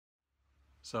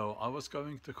So I was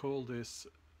going to call this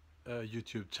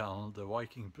YouTube channel the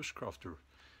Viking Bushcrafter,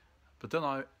 but then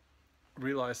I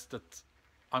realized that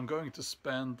I'm going to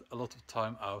spend a lot of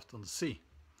time out on the sea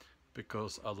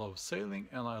because I love sailing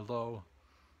and I love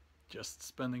just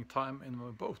spending time in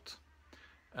my boat.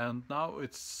 And now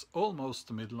it's almost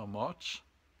the middle of March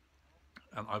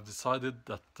and I've decided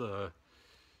that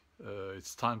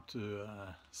it's time to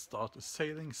start a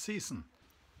sailing season.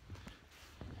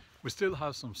 We still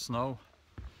have some snow,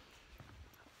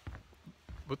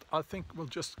 but I think we'll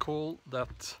just call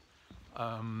that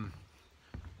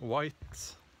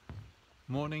white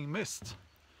morning mist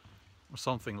or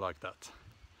something like that.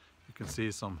 You can see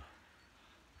some,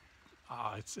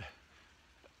 it's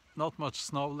not much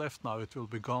snow left now. It will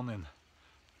be gone in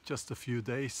just a few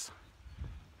days,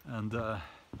 and the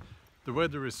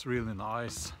weather is really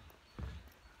nice,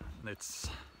 and it's,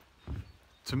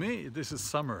 to me, this is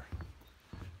summer.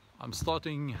 I'm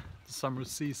starting the summer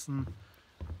season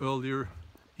earlier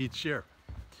each year.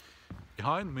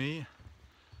 Behind me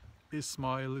is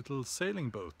my little sailing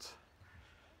boat.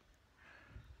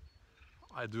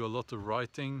 I do a lot of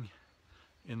writing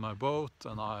in my boat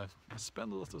and I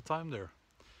spend a lot of time there.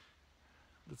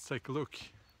 Let's take a look.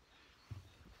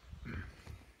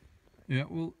 Yeah,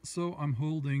 well, so I'm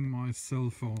holding my cell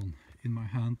phone in my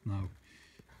hand now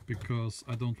because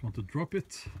I don't want to drop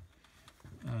it.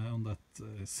 On that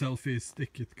selfie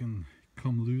stick it can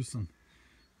come loose and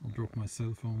I'll drop my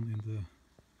cell phone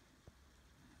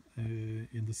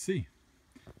in the sea.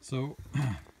 So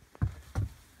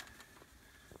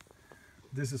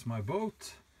this is my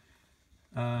boat.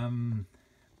 Doesn't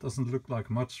look like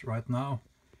much right now,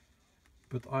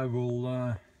 but I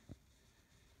will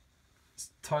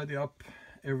tidy up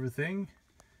everything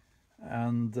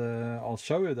and I'll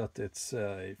show you that it's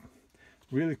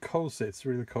really cozy. It's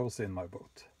really cozy in my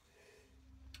boat.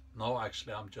 No,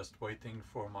 actually I'm just waiting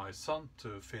for my son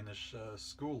to finish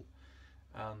school,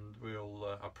 and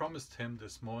I promised him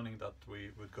this morning that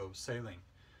we would go sailing,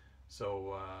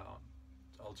 so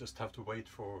I'll just have to wait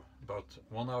for about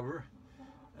 1 hour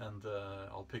and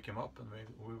I'll pick him up and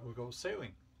we will go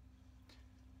sailing.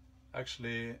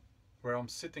 Actually, where I'm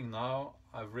sitting now,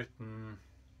 I've written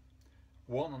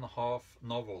 1.5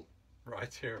 novel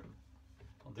right here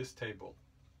on this table.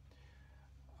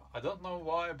 I don't know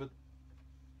why, but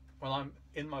when I'm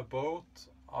in my boat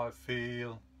I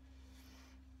feel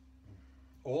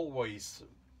always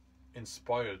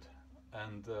inspired,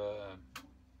 and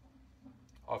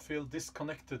I feel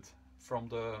disconnected from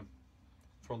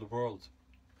the world,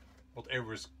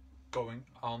 whatever is going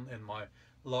on in my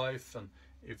life, and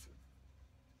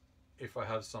if I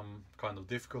have some kind of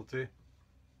difficulty,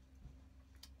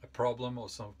 a problem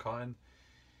of some kind,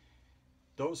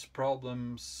 those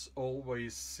problems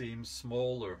always seem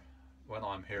smaller when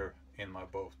I'm here in my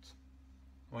boat.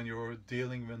 When you're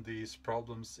dealing with these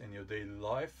problems in your daily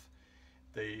life,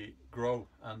 they grow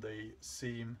and they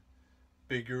seem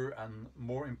bigger and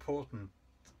more important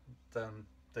than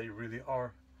they really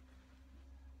are.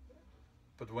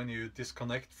 But when you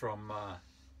disconnect from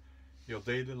your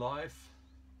daily life,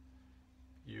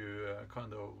 you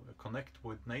kind of connect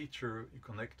with nature, you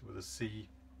connect with the sea.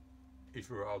 If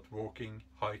you're out walking,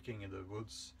 hiking in the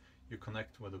woods, you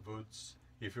connect with the woods.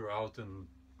 If you're out and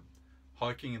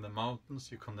hiking in the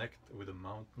mountains, you connect with the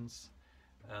mountains.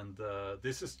 And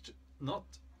this is not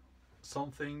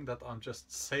something that I'm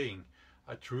just saying.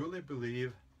 I truly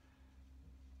believe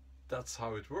that's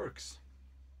how it works.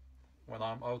 When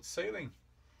I'm out sailing,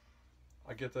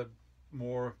 I get a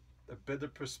better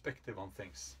perspective on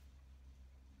things.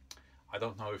 I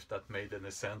don't know if that made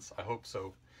any sense. I hope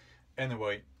so.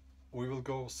 Anyway, we will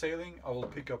go sailing. I will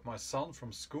pick up my son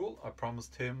from school. I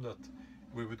promised him that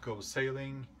we would go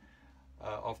sailing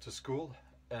after school,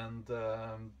 and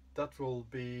that will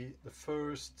be the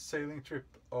first sailing trip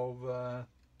of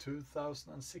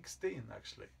 2016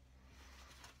 actually.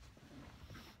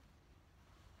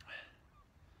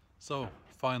 So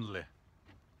finally,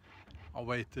 I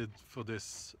waited for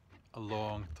this a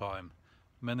long time,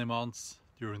 many months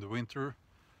during the winter,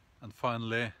 and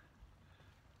finally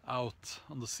out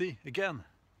on the sea again.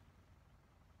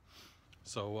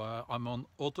 So I'm on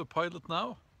autopilot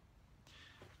now.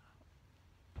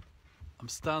 I'm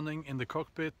standing in the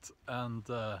cockpit and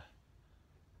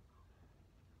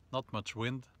not much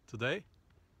wind today.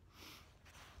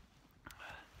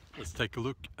 Let's take a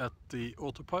look at the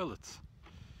autopilot.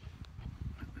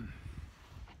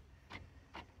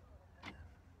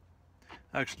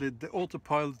 Actually, the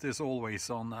autopilot is always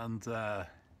on, and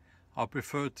I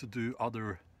prefer to do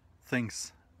other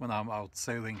things when I'm out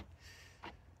sailing.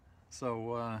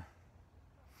 So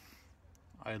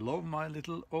I love my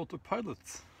little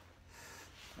autopilot.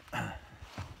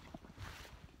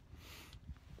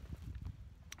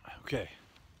 Okay.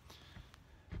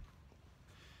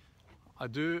 I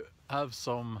do have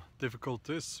some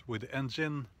difficulties with the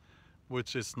engine,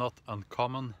 which is not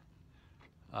uncommon.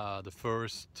 The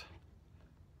first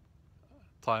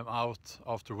time out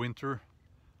after winter,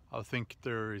 I think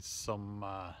there is some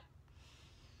I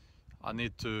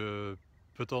need to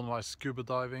put on my scuba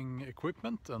diving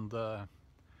equipment and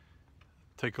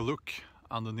take a look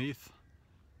underneath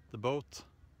the boat.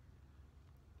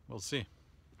 We'll see.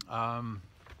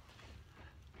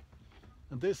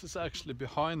 And this is actually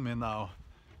behind me now.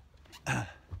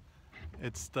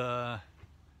 It's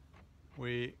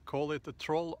we call it the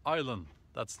Troll Island.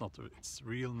 That's not its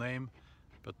real name,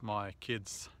 but my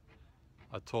kids,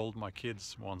 I told my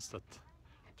kids once that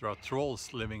there are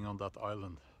trolls living on that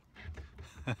island.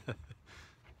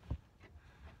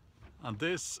 And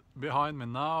this behind me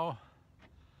now,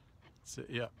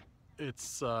 yeah,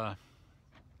 it's the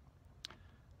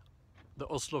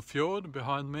Oslo fjord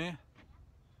behind me,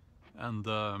 and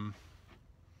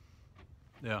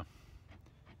yeah,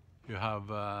 you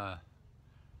have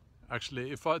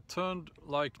actually, if I turned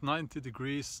like 90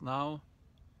 degrees now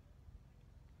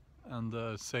and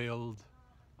sailed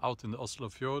out in the Oslo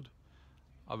fjord,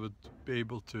 I would be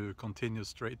able to continue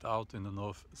straight out in the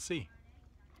North Sea.